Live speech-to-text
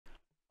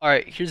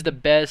Alright, here's the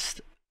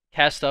best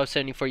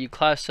KASTOV 74u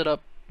class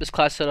setup. This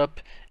class setup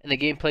and the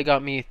gameplay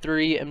got me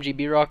 3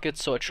 MGB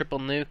rockets, so a triple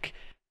nuke.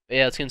 But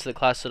yeah, let's get into the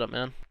class setup,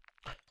 man.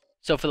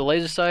 So for the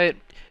laser sight,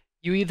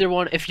 you either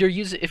want, if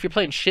you're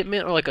playing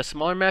shipment or like a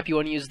smaller map, you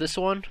want to use this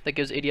one that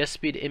gives ADS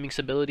speed, aiming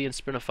stability, and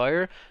sprint of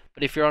fire.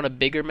 But if you're on a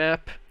bigger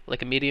map,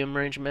 like a medium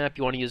range map,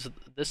 you want to use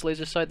this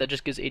laser sight that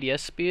just gives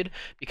ADS speed,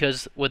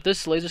 because with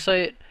this laser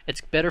sight,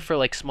 it's better for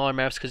like smaller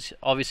maps because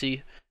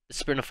obviously the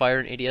sprint of fire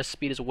and ADS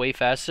speed is way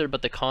faster,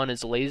 but the con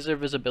is laser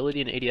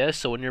visibility and ADS.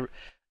 So when you're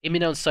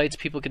aiming down sights,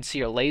 people can see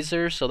your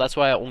laser, so that's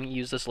why I only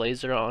use this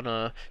laser on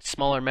a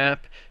smaller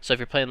map. So if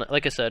you're playing,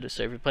 like I said,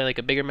 so if you're playing like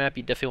a bigger map,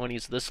 you definitely want to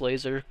use this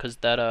laser, because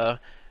that the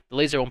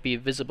laser won't be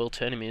visible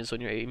to enemies when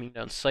you're aiming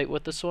down sight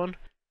with this one.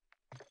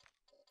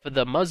 For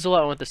the muzzle,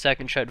 I want the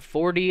second tread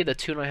 40. The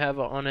tune I have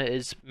on it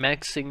is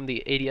maxing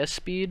the ADS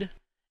speed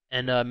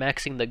and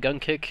maxing the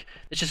gun kick.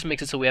 This just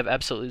makes it so we have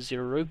absolutely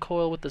zero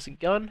recoil with this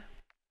gun.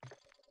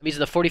 I'm using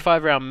the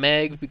 45 round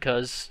mag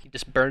because you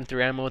just burn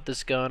through ammo with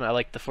this gun. I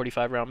like the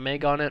 45 round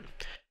mag on it.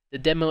 The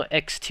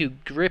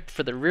MW2 grip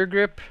for the rear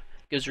grip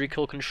gives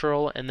recoil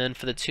control, and then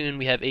for the tune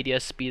we have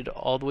ADS speed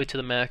all the way to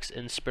the max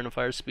and sprint of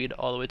fire speed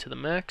all the way to the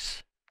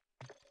max.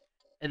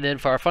 And then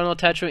for our final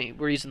attachment,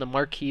 we're using the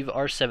mwII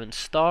R7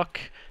 stock.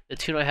 The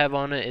tune I have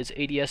on it is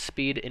ADS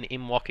speed and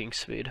aim walking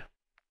speed.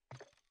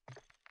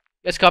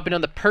 You guys copy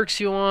down the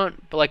perks you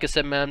want, but like I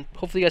said, man,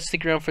 hopefully you guys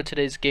stick around for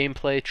today's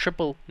gameplay.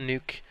 Triple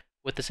nuke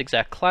with this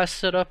exact class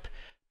setup.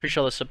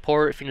 Appreciate all the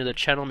support. If you're new to the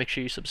channel, make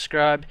sure you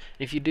subscribe.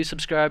 And if you do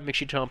subscribe, make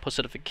sure you turn on post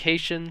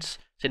notifications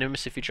so you never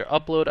miss a future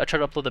upload. I try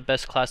to upload the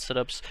best class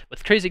setups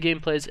with crazy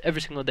gameplays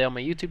every single day on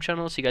my YouTube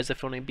channel, so you guys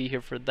definitely be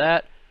here for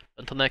that.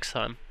 Until next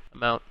time,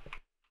 I'm out.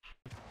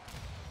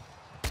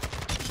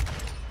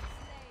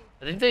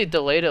 I think they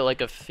delayed it like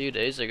a few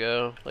days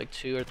ago, like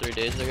 2 or 3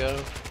 days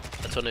ago.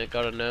 That's when it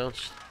got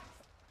announced.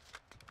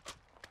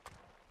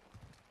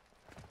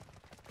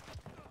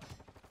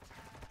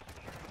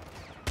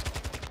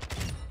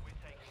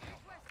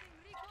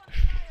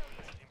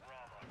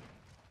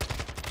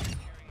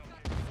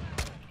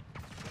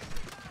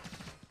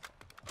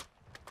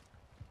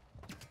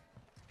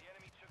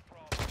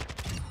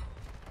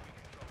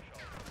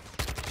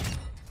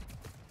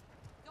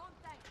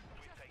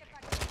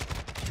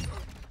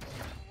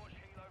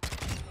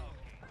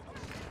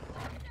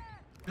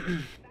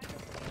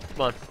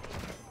 Come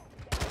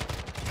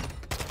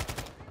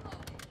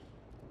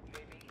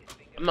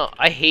on.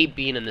 I hate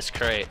being in this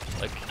crate.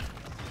 Like,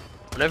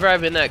 whenever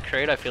I'm in that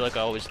crate, I feel like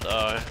I always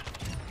die.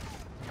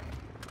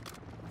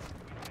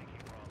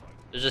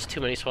 There's just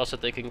too many spots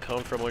that they can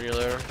come from when you're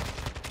there.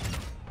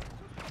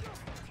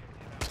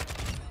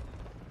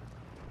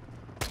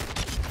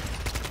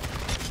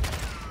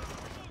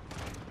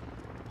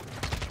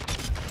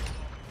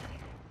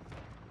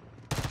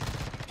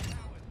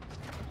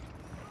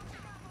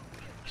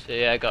 So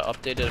yeah, I got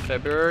updated in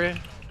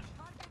February.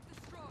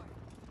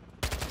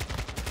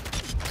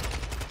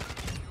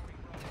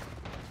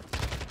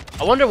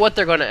 I wonder what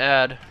they're gonna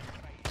add.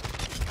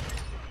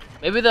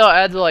 Maybe they'll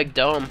add the like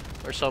dome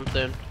or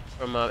something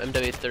from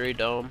MW3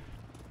 dome.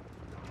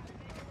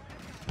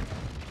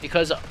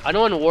 Because I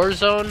know in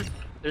Warzone,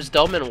 there's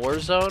dome in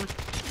Warzone,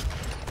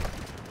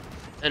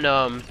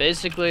 and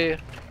basically,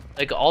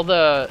 like all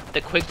the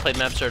quick play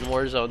maps are in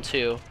Warzone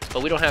too,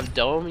 but we don't have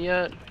dome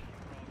yet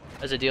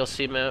as a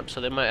DLC map,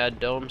 so they might add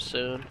dome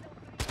soon.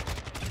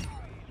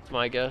 That's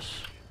my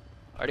guess.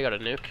 I already got a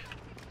nuke.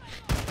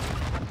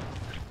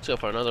 Let's go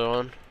for another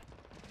one.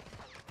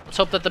 Let's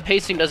hope that the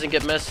pacing doesn't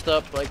get messed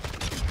up like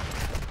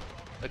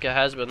it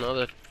has been in the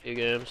other few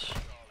games.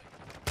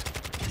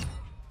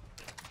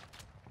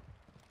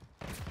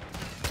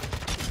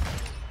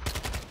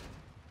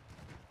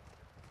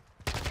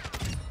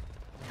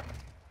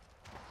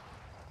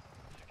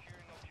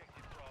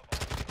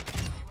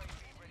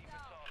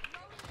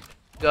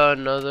 Got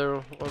another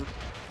one.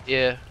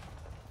 Yeah.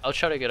 I'm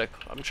trying to get a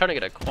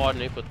quad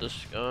nuke with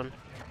this gun.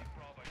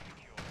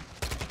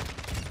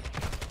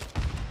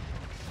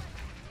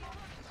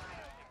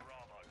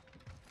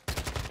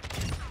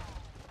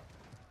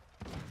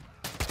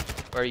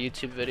 Or a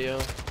YouTube video.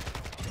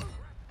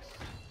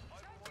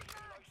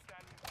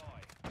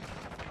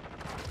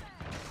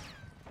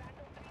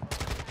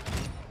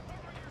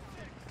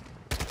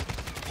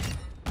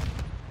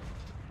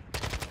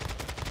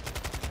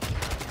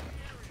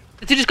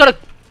 He just got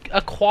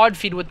a quad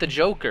feed with the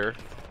Joker.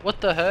 What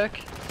the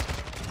heck?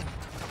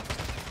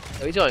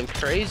 Oh, he's going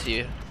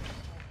crazy.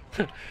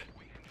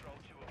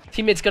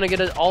 Teammate's gonna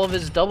get all of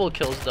his double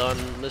kills done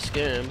in this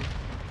game.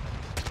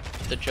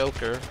 The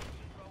Joker.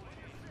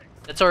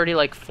 That's already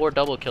like 4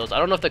 double kills. I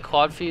don't know if the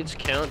quad feeds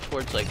count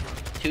towards like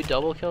 2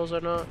 double kills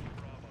or not.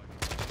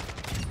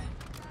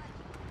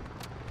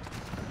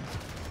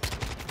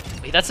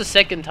 Wait, that's the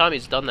second time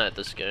he's done that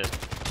this game,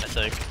 I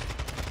think.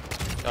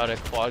 Got a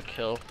quad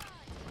kill.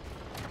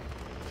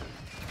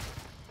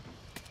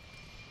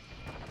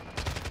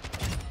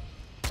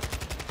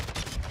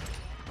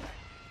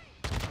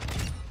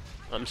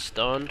 I'm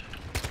stunned.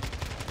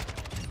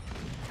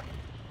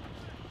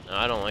 No,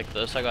 I don't like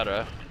this. I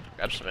gotta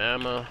Grab some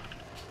ammo.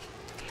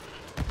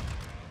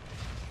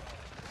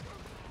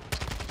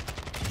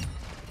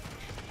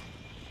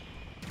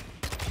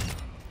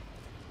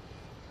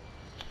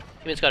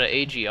 Teammate's got an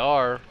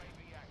AGR.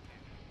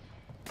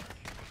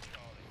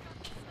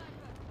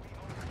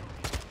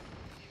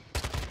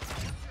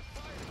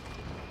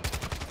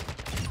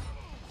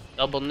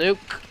 Double nuke.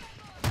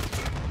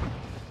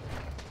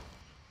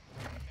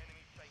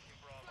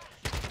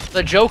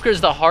 The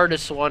Joker's the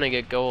hardest one to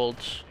get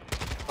golds.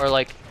 Or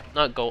like,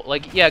 not gold,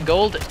 like, yeah,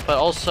 gold, but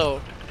also,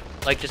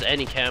 like, just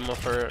any camo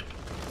for,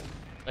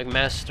 like,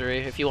 mastery.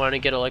 If you want to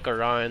get it like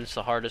Orion's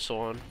the hardest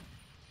one.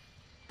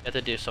 You have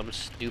to do some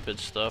stupid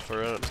stuff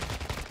for it.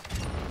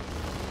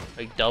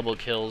 Like, double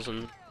kills,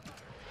 and,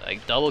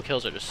 like, double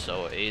kills are just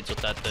so AIDS with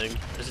that thing.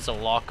 Because it's a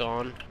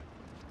lock-on.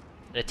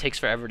 And it takes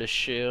forever to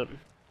shoot.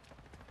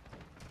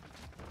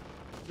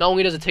 Not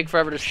only does it take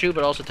forever to shoot,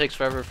 but it also takes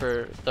forever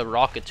for the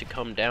rocket to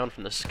come down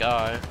from the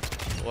sky.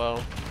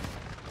 Well,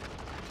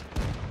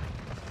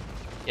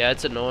 yeah,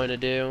 it's annoying to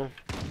do.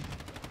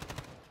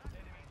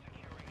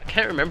 I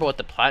can't remember what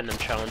the platinum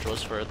challenge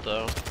was for it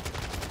though.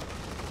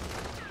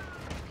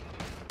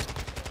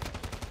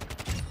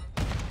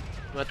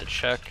 I'm gonna have to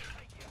check.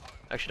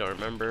 I actually don't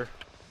remember.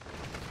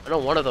 I know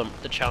one of them,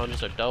 the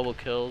challenges are double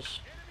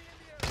kills.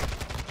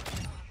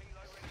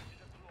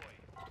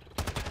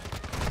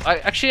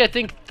 I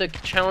think the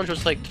challenge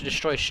was like to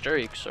destroy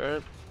streaks,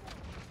 right?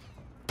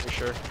 Pretty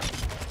sure.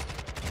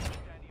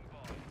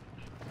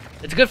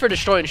 It's good for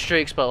destroying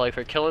streaks, but like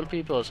for killing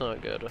people, it's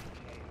not good.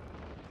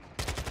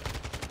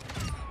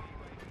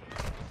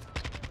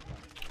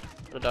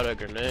 Without a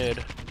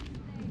grenade.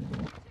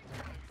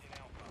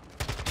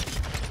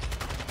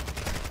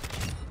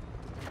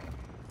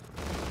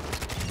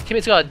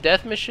 Teammate's got a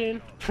death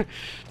machine?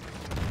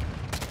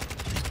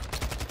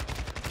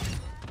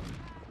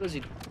 What is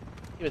he?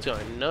 Teammate's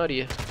going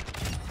nutty.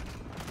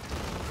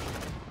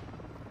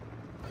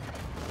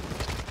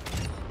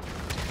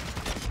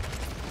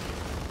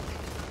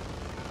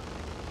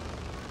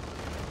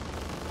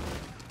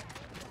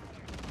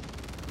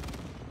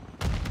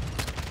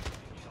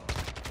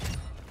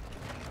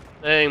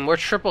 Dang, we're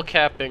triple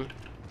capping.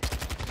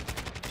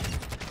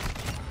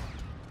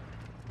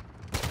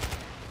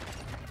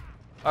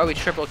 Are we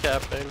triple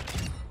capping?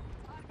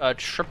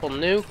 Triple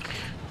nuke.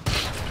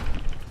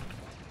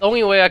 The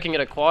only way I can get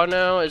a quad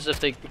now is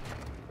if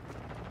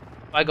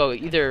I go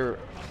either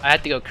I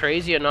have to go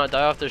crazy and not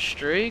die off the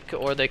streak,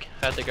 or they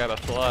have to grab a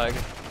flag.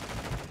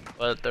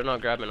 But they're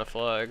not grabbing a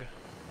flag.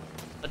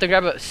 Let them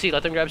grab a C.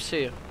 Let them grab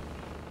C.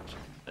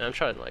 And I'm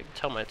trying to like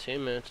tell my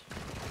teammates.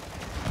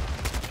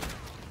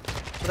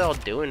 What are they all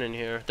doing in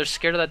here? They're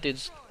scared of that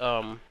dude's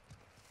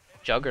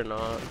juggernaut.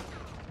 I'm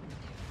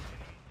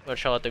gonna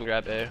try to let them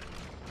grab A.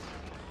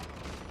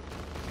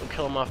 We'll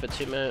kill him off a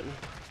teammate.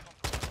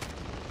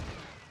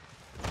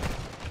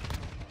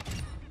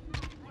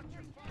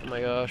 Oh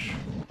my gosh.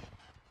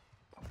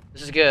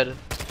 This is good.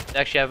 They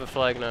actually have a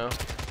flag now.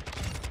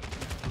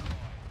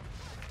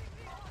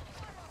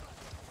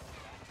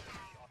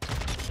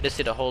 I just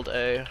need to hold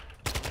A.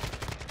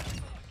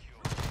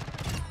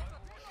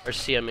 Or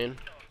C, I mean.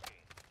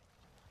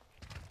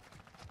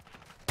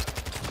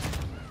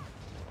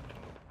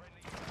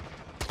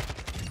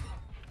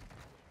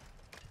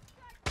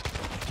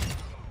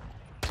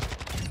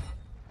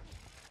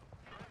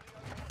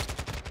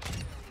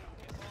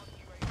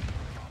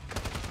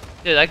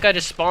 Dude, that guy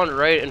just spawned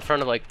right in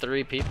front of like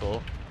 3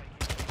 people.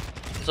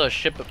 So a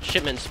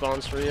shipment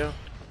spawns for you.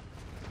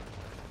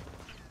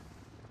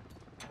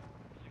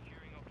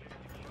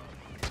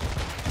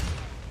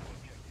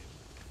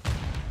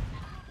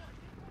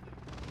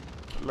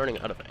 I'm running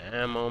out of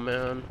ammo,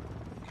 man.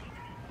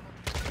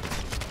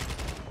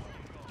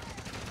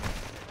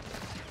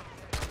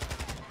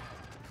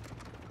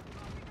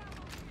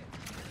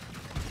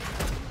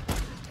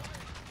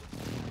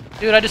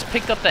 Dude, I just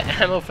picked up the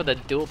ammo for the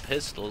dual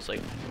pistols.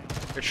 Like,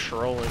 you're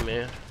trolling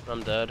me.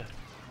 I'm dead.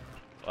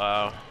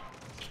 Wow.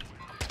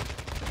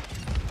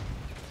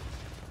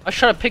 I was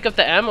trying to pick up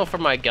the ammo for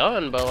my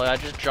gun, but like, I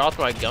just dropped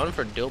my gun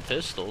for dual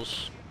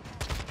pistols.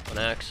 An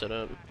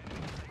accident.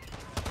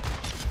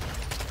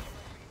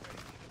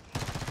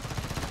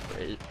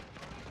 Great.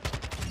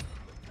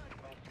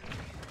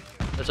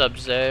 What's up,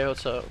 Zay?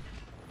 What's up?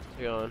 How's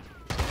it going?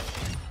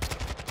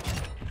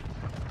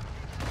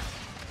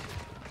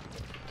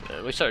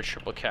 Man, we started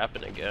triple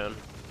capping again.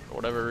 For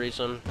whatever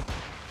reason.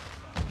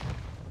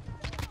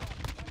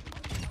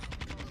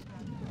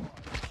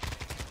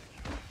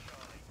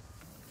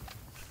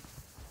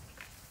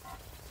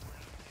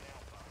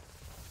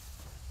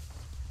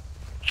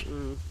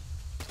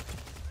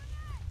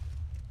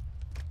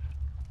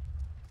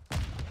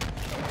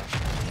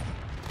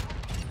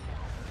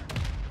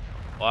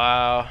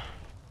 Wow.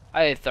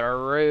 I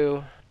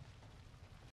threw.